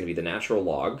 So it's going to be the natural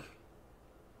log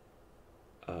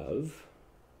of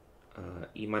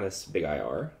E minus big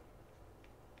IR,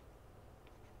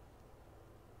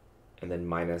 and then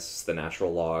minus the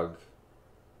natural log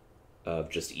of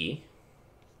just E.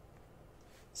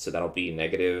 So that'll be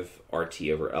negative RT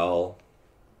over L,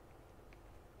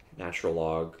 natural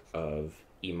log of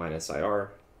E minus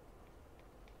IR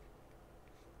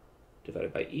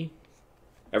divided by E.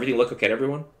 Everything look okay to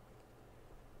everyone?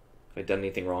 Have I done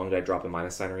anything wrong? Did I drop a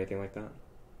minus sign or anything like that?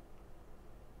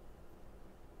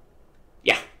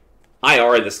 Yeah.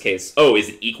 IR in this case. Oh, is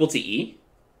it equal to E?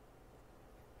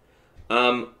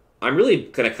 I'm really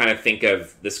going to kind of think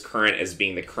of this current as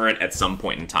being the current at some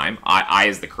point in time. I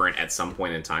is the current at some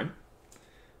point in time.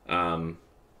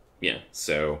 Yeah,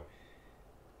 so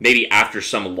maybe after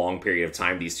some long period of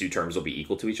time, these two terms will be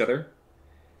equal to each other.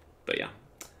 But yeah.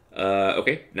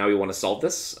 Okay, now we want to solve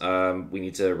this. We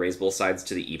need to raise both sides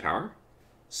to the e power.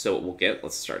 So what we'll get,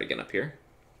 let's start again up here.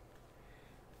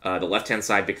 The left-hand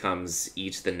side becomes e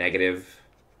to the negative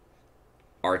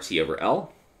RT over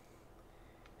L.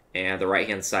 And the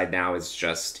right-hand side now is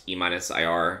just E minus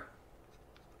IR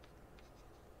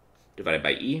divided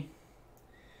by E.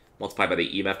 Multiplied by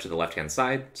the EMF to the left-hand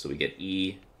side, so we get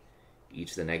E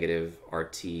to the negative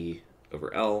RT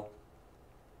over L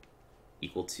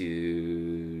equal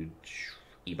to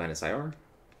E minus IR.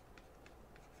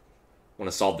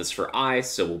 Want to solve this for I,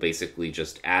 so we'll basically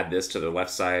just add this to the left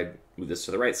side, move this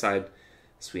to the right side,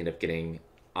 so we end up getting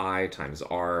I times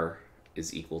R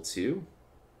is equal to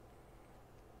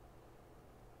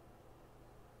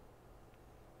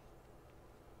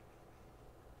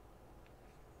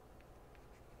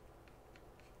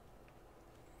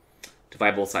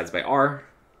divide both sides by r,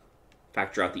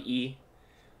 factor out the e.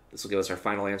 This will give us our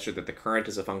final answer that the current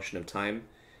as a function of time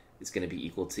is going to be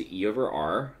equal to e over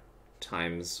r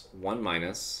times 1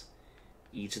 minus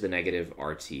e to the negative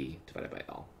rt divided by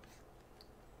L.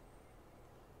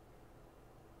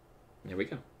 There we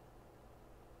go.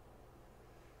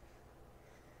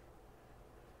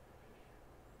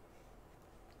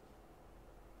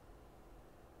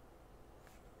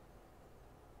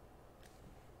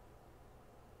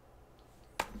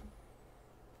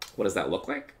 What does that look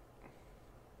like?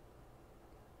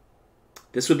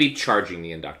 This would be charging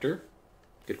the inductor.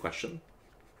 Good question.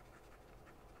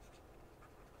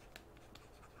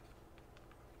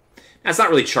 That's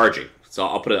not really charging, so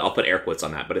I'll put air quotes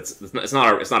on that, but it's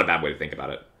not a bad way to think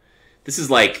about it. This is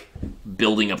like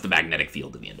building up the magnetic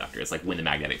field in the inductor. It's like when the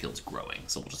magnetic field's growing.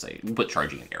 So we'll just say we'll put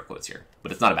charging in air quotes here,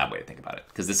 but it's not a bad way to think about it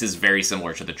because this is very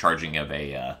similar to the charging of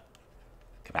a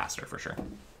capacitor for sure.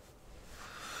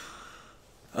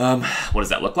 What does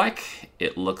that look like?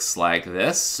 It looks like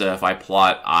this. So if I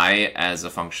plot I as a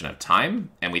function of time,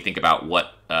 and we think about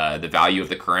what the value of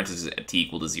the current is at t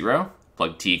equal to 0,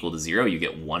 plug t equal to 0, you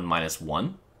get 1 minus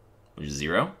 1, which is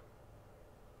 0.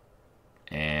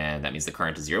 And that means the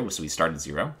current is 0, so we start at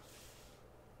 0.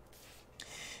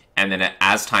 And then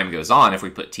as time goes on, if we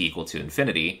put t equal to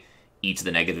infinity, e to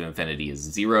the negative infinity is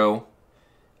 0,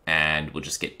 and we'll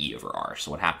just get e over r.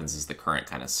 So what happens is the current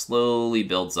kind of slowly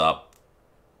builds up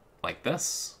like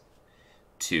this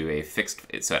to a fixed,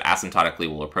 so it asymptotically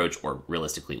will approach, or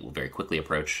realistically will very quickly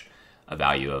approach, a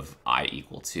value of I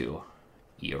equal to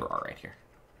e over r right here.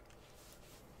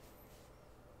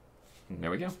 And there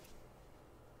we go.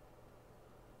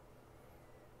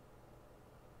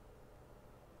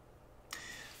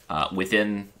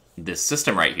 Within this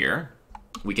system right here,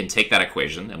 we can take that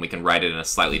equation and we can write it in a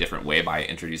slightly different way by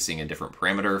introducing a different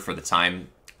parameter for the time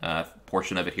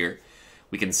portion of it here.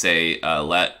 We can say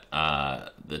let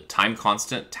the time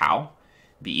constant, tau,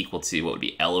 be equal to what would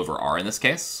be L over R in this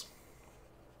case.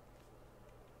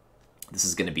 This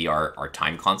is going to be our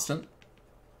time constant.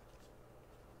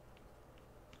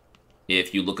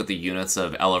 If you look at the units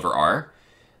of L over R,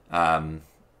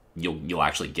 you'll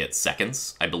actually get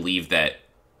seconds. I believe that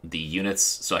the units,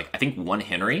 so I think 1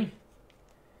 Henry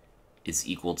is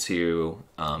equal to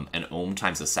an ohm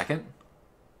times a second.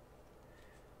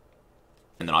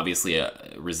 And then obviously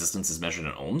resistance is measured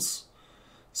in ohms.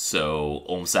 So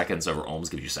ohm seconds over ohms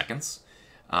gives you seconds.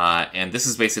 And this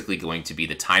is basically going to be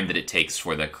the time that it takes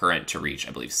for the current to reach,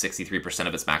 I believe, 63%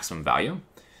 of its maximum value.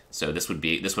 So this would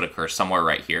occur somewhere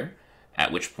right here,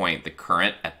 at which point the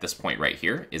current at this point right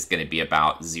here is going to be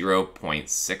about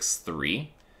 0.63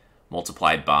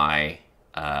 multiplied by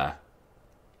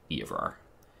E over R.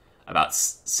 About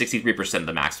 63% of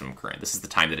the maximum current. This is the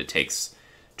time that it takes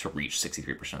to reach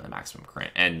 63% of the maximum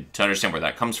current. And to understand where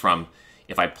that comes from,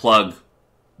 if I plug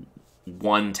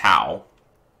 1 tau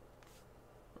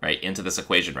right into this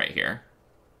equation right here,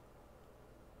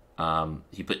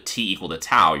 if you put t equal to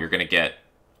tau, you're going to get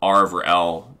r over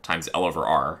L times L over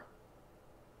R,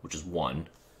 which is 1.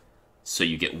 So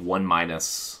you get 1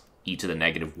 minus e to the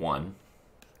negative 1.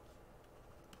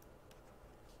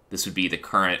 This would be the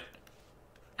current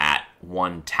at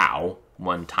 1 tau,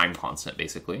 1 time constant,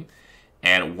 basically.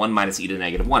 And 1 minus e to the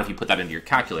negative 1, if you put that into your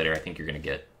calculator, I think you're going to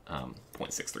get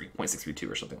 0.63,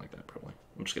 0.632 or something like that, probably.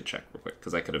 I'm just going to check real quick,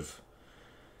 because I could have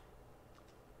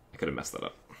messed that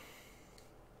up.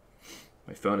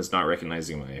 My phone is not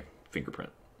recognizing my fingerprint.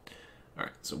 All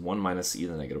right, so 1 minus e to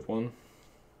the negative 1.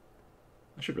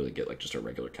 I should really get like just a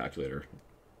regular calculator,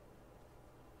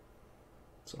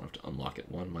 so I don't have to unlock it.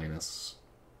 1 minus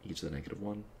e to the negative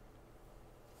 1.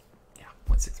 Yeah,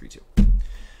 0.632.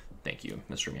 Thank you,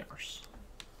 Mr. Yammers.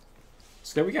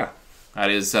 So there we go.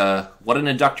 That is what an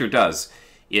inductor does.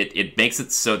 It makes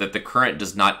it so that the current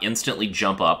does not instantly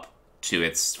jump up to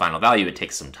its final value. It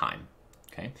takes some time.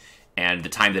 Okay, and the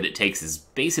time that it takes is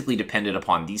basically dependent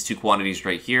upon these two quantities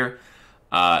right here.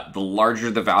 The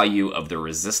larger the value of the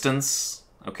resistance,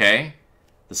 okay,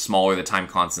 the smaller the time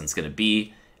constant is going to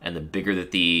be, and the bigger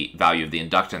that the value of the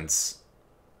inductance,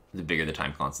 the bigger the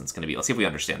time constant is going to be. Let's see if we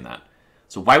understand that.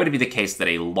 So why would it be the case that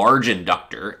a large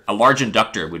inductor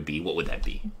would be, what would that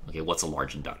be? Okay, what's a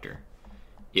large inductor?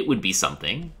 It would be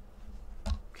something.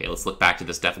 Okay, let's look back to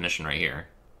this definition right here.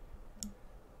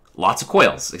 Lots of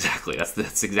coils, exactly.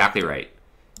 That's exactly right.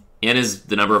 N is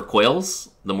the number of coils.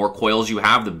 The more coils you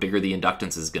have, the bigger the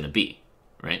inductance is going to be,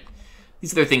 right?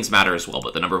 These other things matter as well,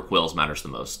 but the number of coils matters the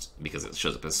most because it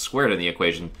shows up as squared in the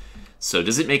equation. So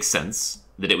does it make sense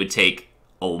that it would take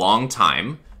a long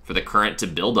time for the current to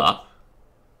build up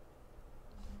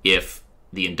if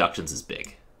the inductance is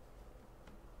big?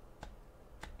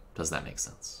 Does that make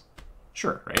sense?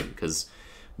 Sure, right? Because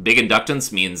big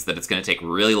inductance means that it's going to take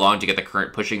really long to get the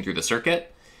current pushing through the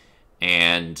circuit.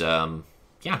 And,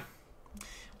 yeah.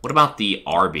 What about the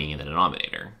R being in the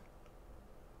denominator?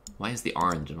 Why is the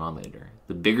R in the denominator?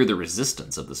 The bigger the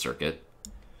resistance of the circuit,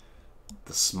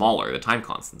 the smaller the time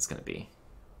constant is going to be.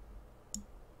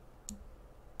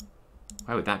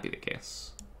 Why would that be the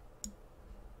case?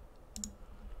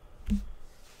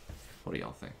 What do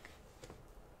y'all think?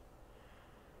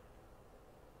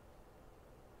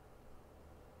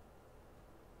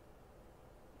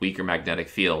 Weaker magnetic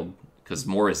field, because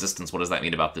more resistance. What does that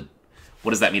mean about the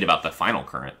final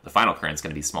current? The final current is going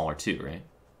to be smaller too, right?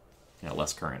 You know,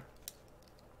 less current.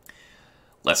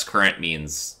 Less current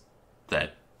means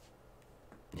that,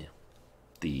 yeah,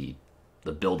 the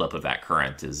buildup of that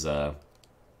current is going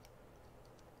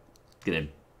to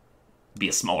be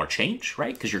a smaller change,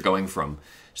 right? Because you're going from,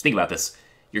 just think about this,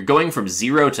 you're going from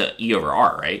 0 to E over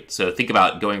R, right? So think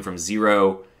about going from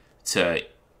 0 to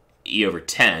E over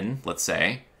 10, let's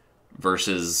say,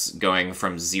 versus going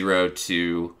from 0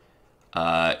 to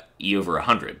E over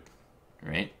 100,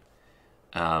 right?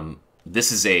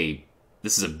 This is a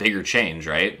bigger change,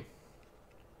 right?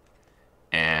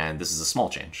 And this is a small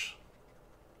change.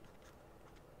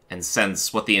 And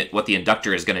since what the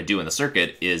inductor is going to do in the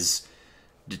circuit is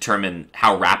determine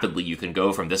how rapidly you can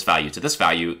go from this value to this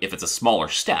value, if it's a smaller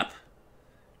step,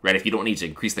 right? If you don't need to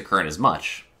increase the current as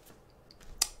much,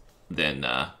 then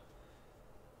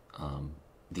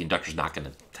the inductor's not going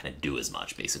to kind of do as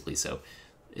much, basically. So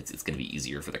it's going to be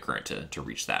easier for the current to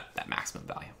reach that maximum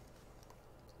value.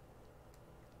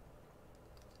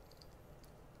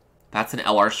 That's an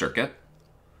LR circuit.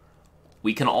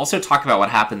 We can also talk about what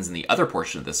happens in the other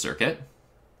portion of this circuit,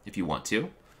 if you want to.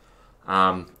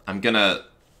 I'm going to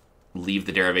leave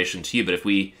the derivation to you, but if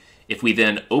we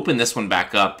then open this one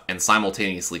back up and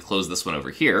simultaneously close this one over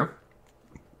here,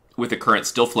 with the current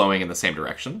still flowing in the same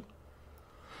direction,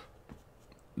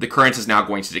 the current is now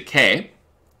going to decay.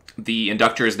 The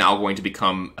inductor is now going to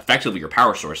become effectively your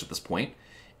power source at this point,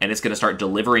 and it's going to start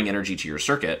delivering energy to your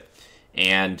circuit.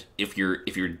 And if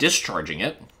you're discharging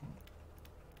it,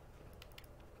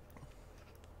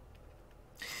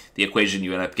 the equation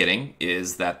you end up getting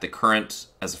is that the current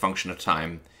as a function of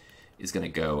time is going to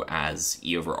go as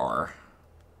E over R.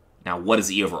 Now, what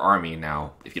does E over R mean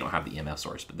now if you don't have the EMF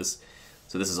source? But this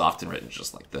is often written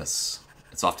just like this.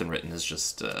 It's often written as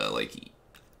just like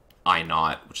I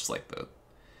naught, which is like the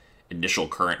initial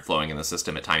current flowing in the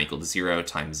system at time equal to 0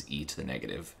 times e to the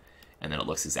negative. And then it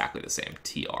looks exactly the same,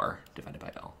 TR divided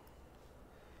by L.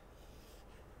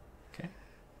 Okay.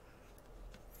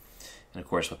 And of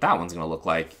course, what that one's going to look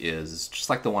like is just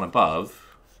like the one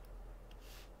above,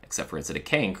 except for it's a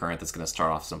decaying current that's going to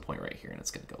start off some point right here, and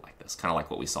it's going to go like this, kind of like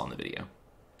what we saw in the video,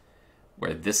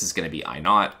 where this is going to be I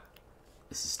naught,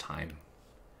 this is time,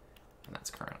 and that's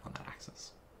current on that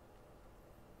axis.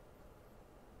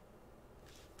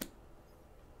 Does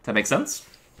that make sense?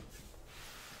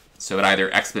 So it either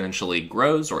exponentially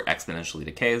grows or exponentially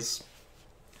decays.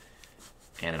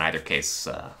 And in either case,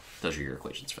 those are your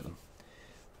equations for them.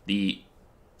 The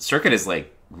circuit is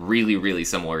like really, really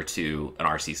similar to an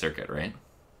RC circuit, right?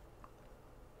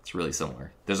 It's really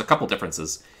similar. There's a couple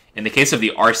differences. In the case of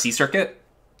the RC circuit,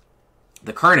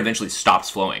 the current eventually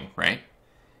stops flowing, right?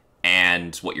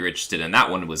 And what you're interested in that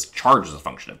one was charge as a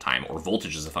function of time or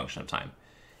voltage as a function of time.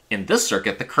 In this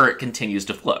circuit, the current continues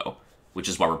to flow, which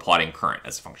is why we're plotting current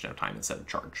as a function of time instead of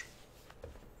charge.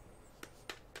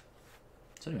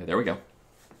 So anyway, there we go.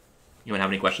 Anyone have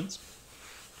any questions?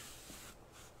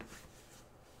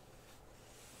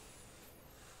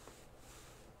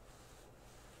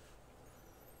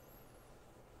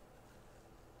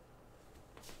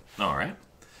 All right.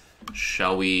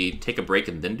 Shall we take a break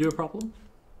and then do a problem?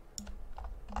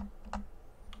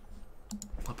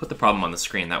 I'll put the problem on the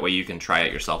screen. That way you can try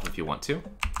it yourself if you want to.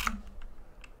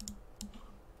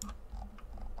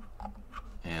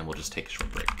 And we'll just take a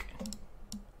short break.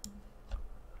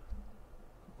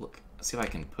 Look, let's see if I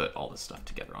can put all this stuff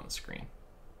together on the screen.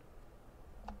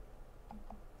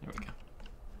 There we go.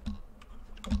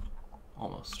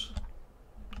 Almost.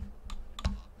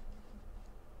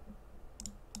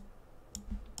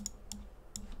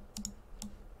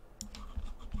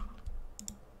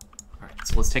 All right,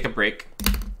 so let's take a break.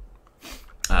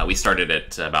 We started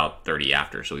at about 30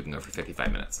 after, so we can go for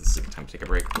 55 minutes. This is a good time to take a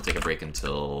break. We'll take a break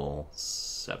until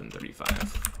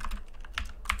 7:35.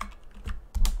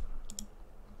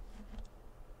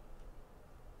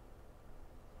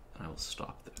 And I will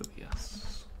stop the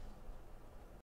OBS.